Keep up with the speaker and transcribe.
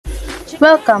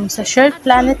Welcome sa Shirt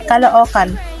Planet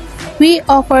Caloocan. We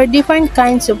offer different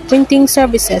kinds of printing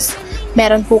services.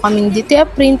 Meron po kaming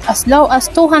DTF print as low as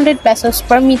 200 pesos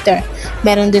per meter.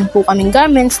 Meron din po kaming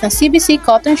garments na CBC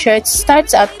cotton shirts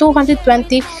starts at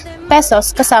 220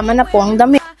 pesos kasama na po ang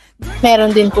damit.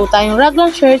 Meron din po tayong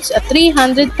raglan shirts at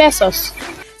 300 pesos.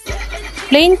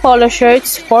 Plain polo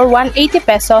shirts for 180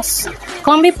 pesos.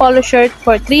 Combi polo shirt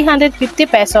for 350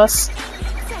 pesos.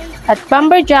 At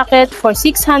bomber jacket for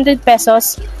 600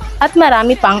 pesos at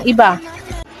marami pang iba.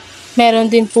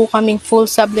 Meron din po kaming full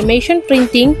sublimation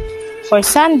printing for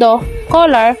sando,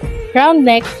 collar, round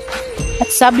neck,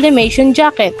 at sublimation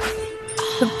jacket.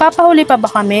 Magpapahuli pa ba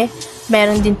kami?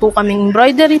 Meron din po kaming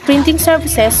embroidery printing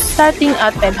services starting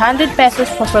at 500 pesos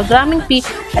for programming fee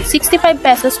at 65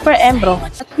 pesos per embro.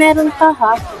 At meron pa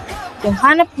ha, kung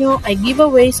hanap nyo ay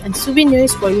giveaways and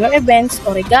souvenirs for your events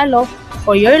o regalo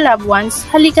for your loved ones,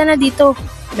 halika na dito.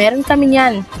 Meron kami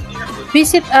yan.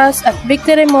 Visit us at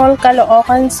Victory Mall,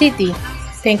 Caloocan City.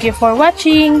 Thank you for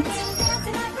watching!